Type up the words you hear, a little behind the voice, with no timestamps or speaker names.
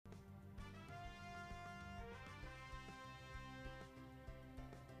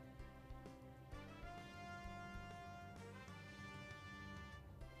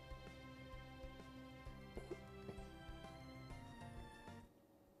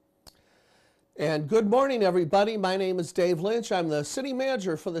And good morning, everybody. My name is Dave Lynch. I'm the city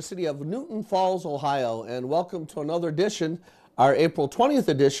manager for the city of Newton Falls, Ohio, and welcome to another edition, our April 20th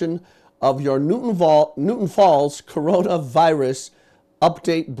edition of your Newton Falls coronavirus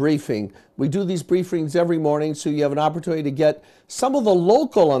update briefing. We do these briefings every morning so you have an opportunity to get some of the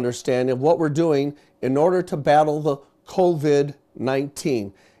local understanding of what we're doing in order to battle the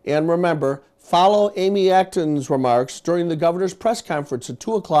COVID-19. And remember, follow Amy Acton's remarks during the governor's press conference at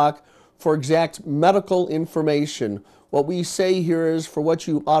 2 o'clock for exact medical information. What we say here is for what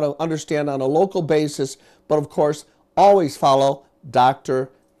you ought to understand on a local basis, but of course, always follow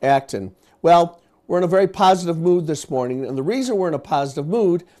Dr. Acton. Well, we're in a very positive mood this morning, and the reason we're in a positive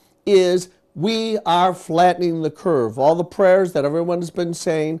mood is we are flattening the curve. All the prayers that everyone has been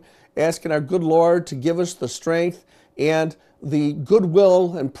saying, asking our good Lord to give us the strength and the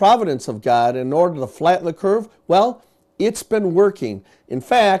goodwill and providence of God in order to flatten the curve, well, it's been working. In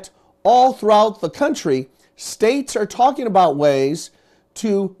fact, all throughout the country, states are talking about ways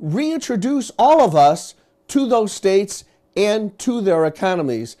to reintroduce all of us to those states and to their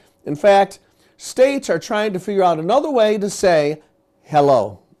economies. In fact, states are trying to figure out another way to say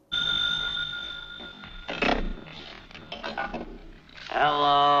hello.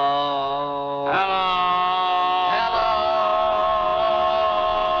 Hello. Hello. Hello.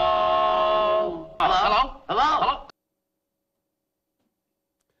 Hello. Hello. Hello.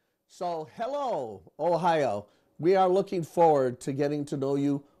 So, hello, Ohio. We are looking forward to getting to know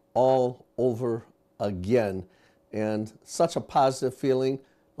you all over again. And such a positive feeling.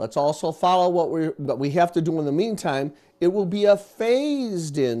 Let's also follow what we have to do in the meantime. It will be a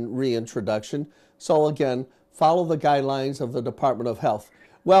phased-in reintroduction. So again, follow the guidelines of the Department of Health.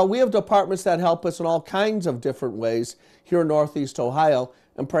 Well, we have departments that help us in all kinds of different ways here in Northeast Ohio.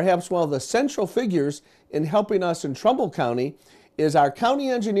 And perhaps one of the central figures in helping us in Trumbull County is our county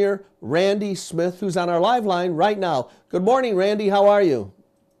engineer, Randy Smith, who's on our live line right now. Good morning, Randy. How are you?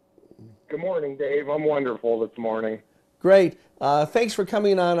 Good morning, Dave. I'm wonderful this morning. Great. Thanks for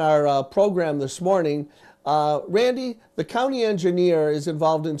coming on our program this morning. Randy, the county engineer is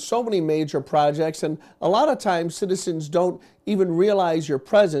involved in so many major projects, and a lot of times citizens don't even realize your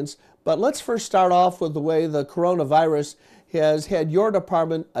presence. But let's first start off with the way the coronavirus has had your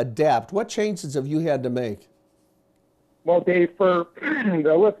department adapt. What changes have you had to make? Well, Dave, for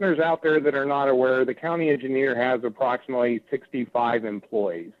the listeners out there that are not aware, the county engineer has approximately 65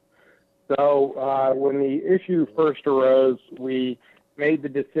 employees. So when the issue first arose, we made the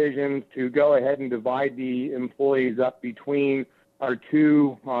decision to go ahead and divide the employees up between our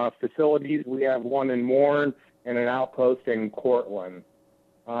two facilities. We have one in Warren and an outpost in Cortland.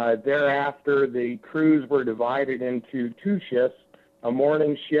 Thereafter, the crews were divided into two shifts, a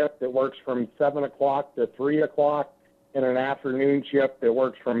morning shift that works from 7 o'clock to 3 o'clock, and an afternoon shift that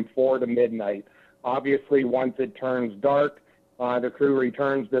works from 4 to midnight. Obviously, once it turns dark, the crew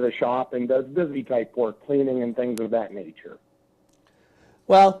returns to the shop and does busy type work, cleaning and things of that nature.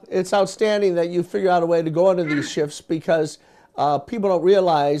 Well, it's outstanding that you figure out a way to go into these shifts because people don't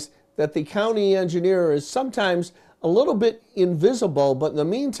realize that the county engineer is sometimes a little bit invisible, but in the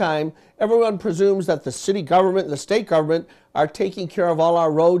meantime, everyone presumes that the city government and the state government are taking care of all our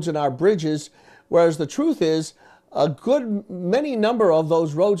roads and our bridges, whereas the truth is a good many number of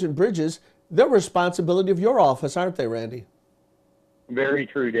those roads and bridges, they're responsibility of your office, aren't they, Randy? Very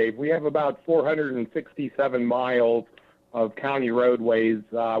true, Dave. We have about 467 miles of county roadways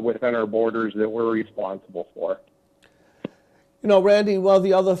within our borders that we're responsible for. You know, Randy, one of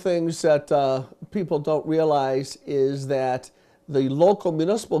the other things that people don't realize is that the local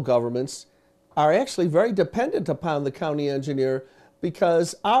municipal governments are actually very dependent upon the county engineer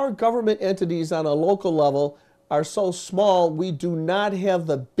because our government entities on a local level are so small, we do not have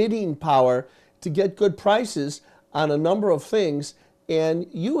the bidding power to get good prices on a number of things. And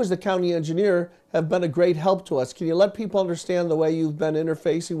you as the county engineer have been a great help to us. Can you let people understand the way you've been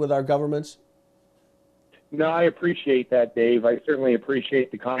interfacing with our governments? No, I appreciate that, Dave. I certainly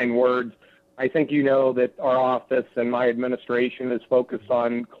appreciate the kind words. I think you know that our office and my administration is focused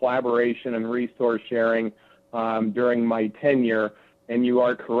on collaboration and resource sharing during my tenure. And you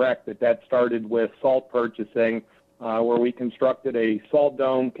are correct that started with salt purchasing, where we constructed a salt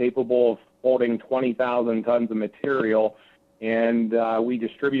dome capable of holding 20,000 tons of material. And we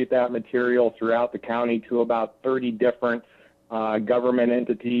distribute that material throughout the county to about 30 different government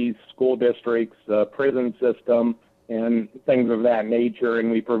entities, school districts, prison system, and things of that nature.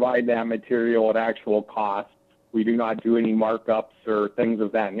 And we provide that material at actual cost. We do not do any markups or things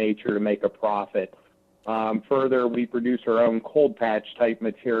of that nature to make a profit. Further, we produce our own cold patch type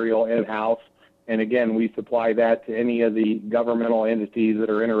material in-house, And again, we supply that to any of the governmental entities that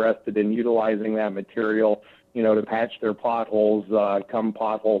are interested in utilizing that material, to patch their potholes come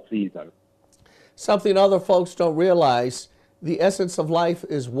pothole season. Something other folks don't realize, the essence of life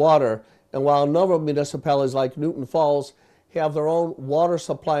is water. And while a number of municipalities like Newton Falls have their own water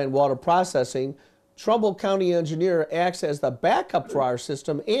supply and water processing, Trumbull County Engineer acts as the backup for our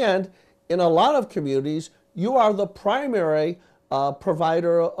system. And in a lot of communities, you are the primary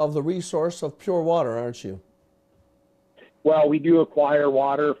provider of the resource of pure water, aren't you? Well, we do acquire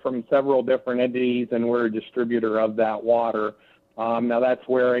water from several different entities, and we're a distributor of that water. Now, that's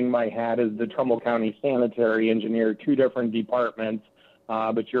wearing my hat as the Trumbull County Sanitary Engineer, two different departments.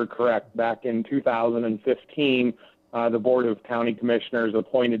 But you're correct. Back in 2015, the Board of County Commissioners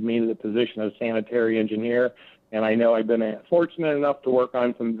appointed me to the position of Sanitary Engineer, and I know I've been fortunate enough to work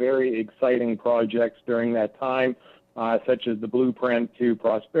on some very exciting projects during that time, such as the Blueprint to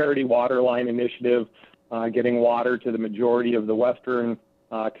Prosperity Waterline Initiative, getting water to the majority of the western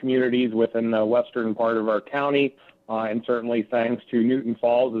communities within the western part of our county, and certainly thanks to Newton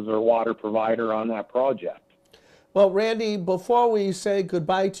Falls as our water provider on that project. Well, Randy, before we say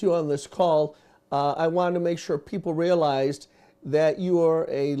goodbye to you on this call, I wanted to make sure people realized that you are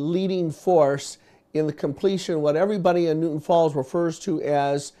a leading force in the completion, what everybody in Newton Falls refers to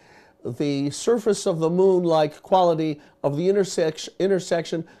as the surface of the moon-like quality of the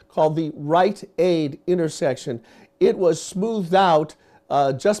intersection called the Rite Aid intersection. It was smoothed out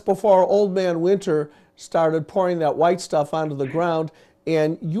just before Old Man Winter started pouring that white stuff onto the ground,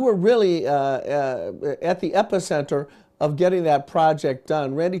 and you were really at the epicenter of getting that project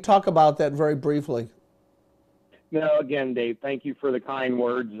done. Randy, talk about that very briefly. No, again, Dave, thank you for the kind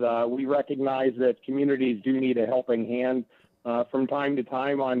words. We recognize that communities do need a helping hand from time to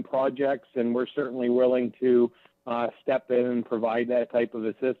time on projects, and we're certainly willing to step in and provide that type of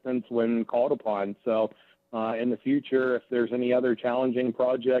assistance when called upon. So in the future, if there's any other challenging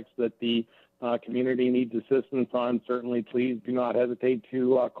projects that the community needs assistance on, certainly please do not hesitate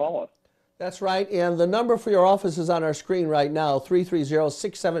to call us. That's right, and the number for your office is on our screen right now,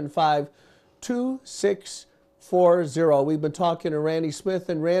 330-675-2640. We've been talking to Randy Smith,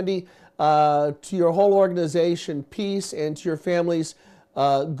 and Randy, to your whole organization, peace, and to your families,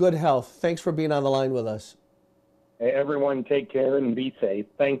 good health. Thanks for being on the line with us. Hey, everyone, take care and be safe.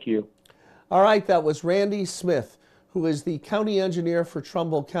 Thank you. All right, that was Randy Smith, who is the county engineer for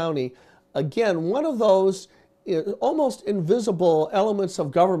Trumbull County. Again, one of those almost invisible elements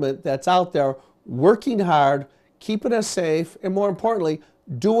of government that's out there working hard, keeping us safe, and more importantly,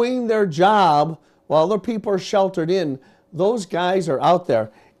 doing their job while other people are sheltered in. Those guys are out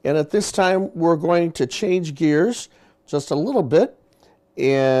there. And at this time, we're going to change gears just a little bit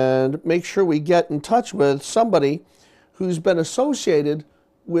and make sure we get in touch with somebody who's been associated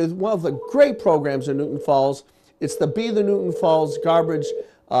with one of the great programs in Newton Falls. It's the Be the Newton Falls Garbage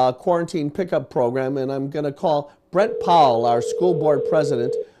Quarantine Pickup Program, and I'm going to call Brent Powell, our school board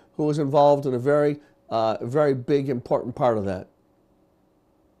president, who was involved in a very big, important part of that.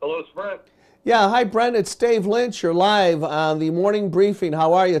 Hello, it's Brent. Yeah, hi Brent, it's Dave Lynch. You're live on the morning briefing.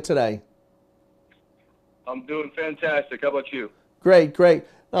 How are you today? I'm doing fantastic. How about you? Great, great.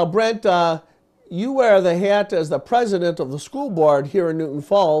 Now, Brent, you wear the hat as the president of the school board here in Newton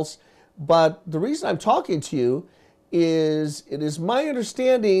Falls, but the reason I'm talking to you is it is my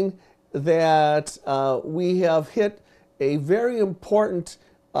understanding that we have hit a very important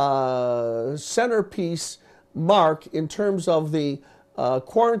centerpiece mark in terms of the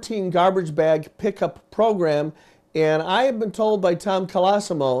quarantine garbage bag pickup program. And I have been told by Tom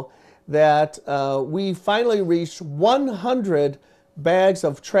Colosimo that we finally reached 100 bags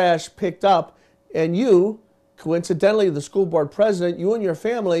of trash picked up. And you, coincidentally, the school board president, you and your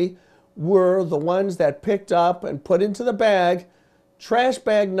family were the ones that picked up and put into the bag trash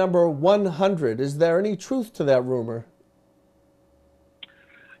bag number 100. Is there any truth to that rumor?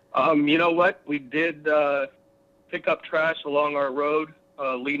 You know what? We did pick up trash along our road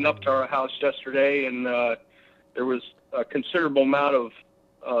leading up to our house yesterday, and there was a considerable amount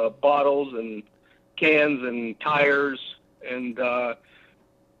of bottles and cans and tires, and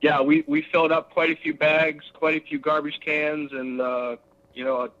yeah, we filled up quite a few bags, quite a few garbage cans, and you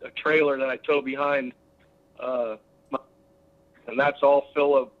know, a trailer that I towed behind, and that's all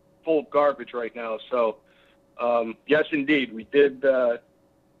full of garbage right now. So yes, indeed, we did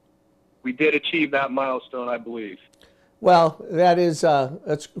achieve that milestone, I believe. Well,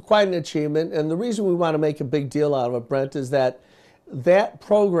 that's quite an achievement, and the reason we want to make a big deal out of it, Brent, is that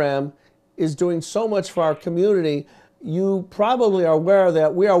program is doing so much for our community. You probably are aware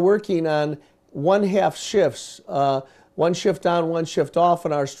that we are working on 1/2 shifts. 1 one shift on, one shift off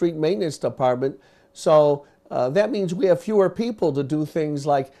in our street maintenance department. So that means we have fewer people to do things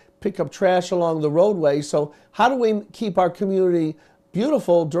like pick up trash along the roadway. So how do we keep our community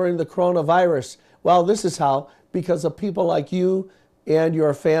beautiful during the coronavirus? Well, this is how, because of people like you and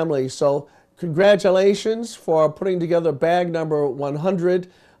your family. So congratulations for putting together bag number 100.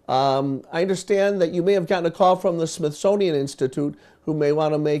 I understand that you may have gotten a call from the Smithsonian Institute, who may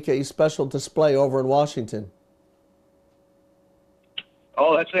want to make a special display over in Washington.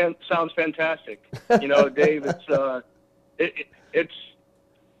 Oh, that sounds fantastic. You know, Dave, it's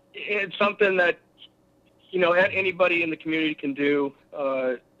something that, you know, anybody in the community can do.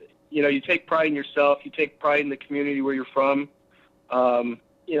 You know, you take pride in yourself. You take pride in the community where you're from.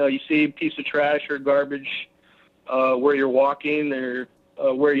 You know, you see a piece of trash or garbage where you're walking or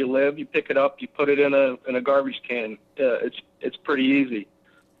where you live, you pick it up, you put it in a garbage can. It's pretty easy.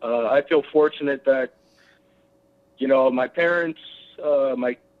 I feel fortunate that, you know, my parents,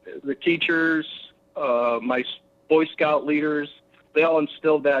 the teachers, my Boy Scout leaders, they all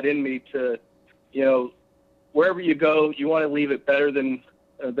instilled that in me to, you know, wherever you go, you want to leave it better than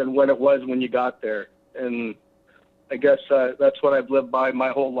when it was when you got there. And I guess that's what I've lived by my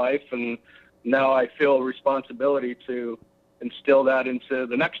whole life, and now I feel a responsibility to instill that into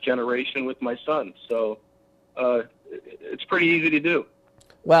the next generation with my son. So it's pretty easy to do.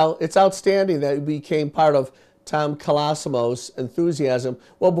 Well, it's outstanding that you became part of Tom Colosimo's enthusiasm.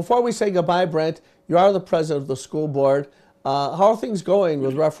 Well, before we say goodbye, Brent, you are the president of the school board. How are things going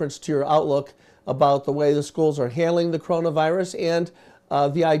with reference to your outlook about the way the schools are handling the coronavirus and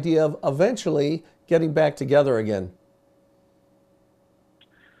the idea of eventually getting back together again?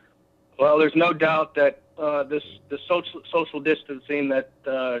 Well, there's no doubt that the social distancing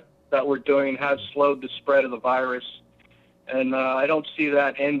that we're doing has slowed the spread of the virus, and I don't see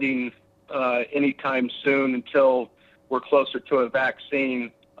that ending anytime soon until we're closer to a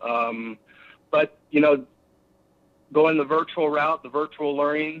vaccine. But you know, going the virtual route, the virtual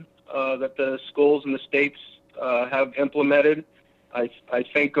learning that the schools and the states have implemented, I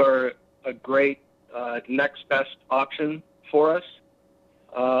think are a great next best option for us.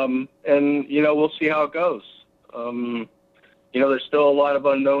 And, you know, we'll see how it goes. You know, there's still a lot of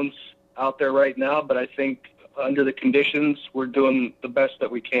unknowns out there right now, but I think under the conditions, we're doing the best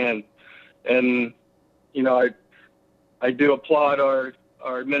that we can. And, you know, I do applaud our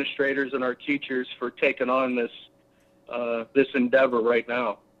administrators and our teachers for taking on this endeavor right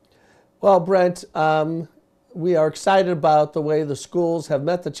now. Well, Brent, we are excited about the way the schools have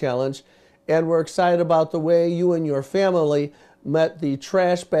met the challenge, and we're excited about the way you and your family met the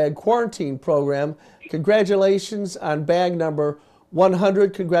trash bag quarantine program. Congratulations on bag number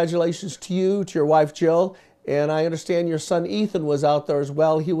 100. Congratulations to you, to your wife Jill, and I understand your son Ethan was out there as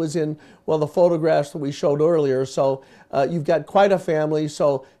well. He was in, well, the photographs that we showed earlier. So you've got quite a family.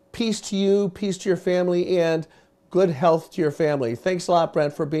 So peace to you, peace to your family, and good health to your family. Thanks a lot,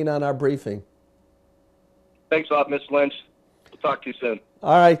 Brent, for being on our briefing. Thanks a lot, Ms. Lynch. We'll talk to you soon.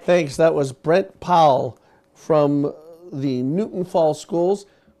 All right, thanks. That was Brent Powell from the Newton Falls Schools,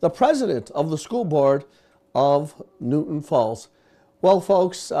 the president of the school board of Newton Falls. Well,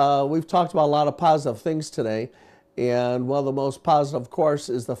 folks, we've talked about a lot of positive things today, and one of the most positive, of course,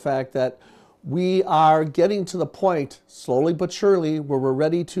 is the fact that we are getting to the point, slowly but surely, where we're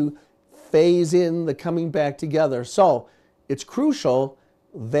ready to phase in the coming back together. So it's crucial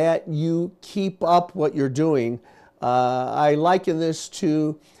that you keep up what you're doing. I liken this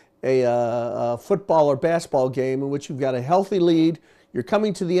to a football or basketball game in which you've got a healthy lead, you're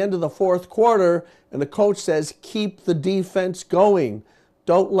coming to the end of the fourth quarter, and the coach says, keep the defense going.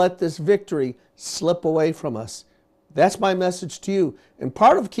 Don't let this victory slip away from us. That's my message to you. And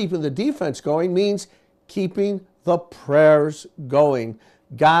part of keeping the defense going means keeping the prayers going.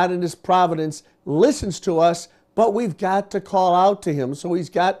 God in His providence listens to us, but we've got to call out to Him, so He's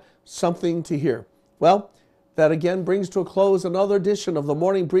got something to hear. Well, that again brings to a close another edition of the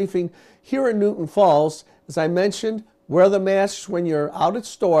morning briefing here in Newton Falls. As I mentioned, wear the masks when you're out at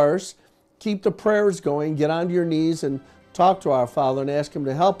stores, keep the prayers going, get onto your knees and talk to our Father and ask Him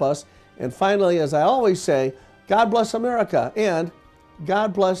to help us. And finally, as I always say, God bless America and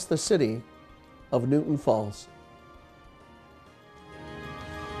God bless the city of Newton Falls.